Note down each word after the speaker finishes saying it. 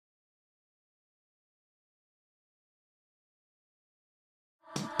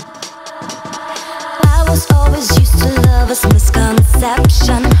was always used to love this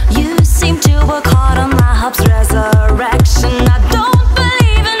misconception. You seem to work hard on my hopes resurrection. I don't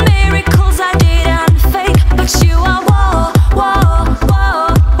believe in miracles, I didn't fake, but you are whoa, whoa,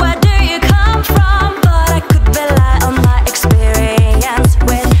 whoa. Where do you come from? But I could rely on my experience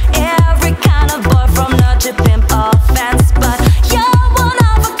with every kind of boy from nerd to pimp or fence. But you're one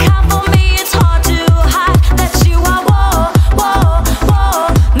of a kind for me, it's hard to hide that you are whoa, whoa,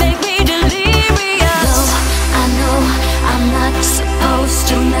 whoa. Make me delirious. No, I know I'm not supposed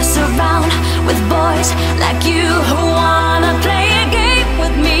to mess around with boys like you who wanna play a game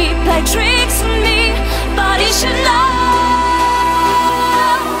with me, play tricks with me, but you should know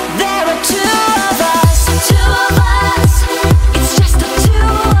there are two of us, two of us. It's just the two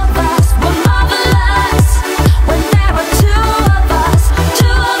of us. We're marvelous when there are two of us,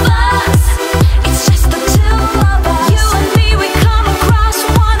 two of us. It's just the two of us. You and me, we come across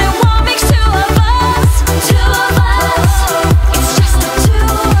one and one makes two of us, two of us. It's just the two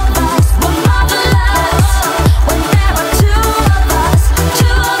of us. We're marvelous when there are two of us,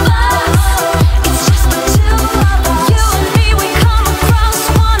 two of us. It's just the two of us. You and me, we come across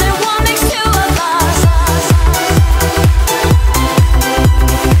one and one makes two of us.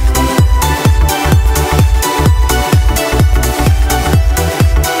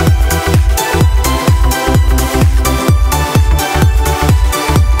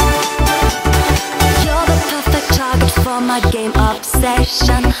 You're the perfect target for my game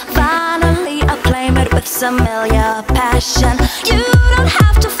obsession. Finally, I'll claim it with some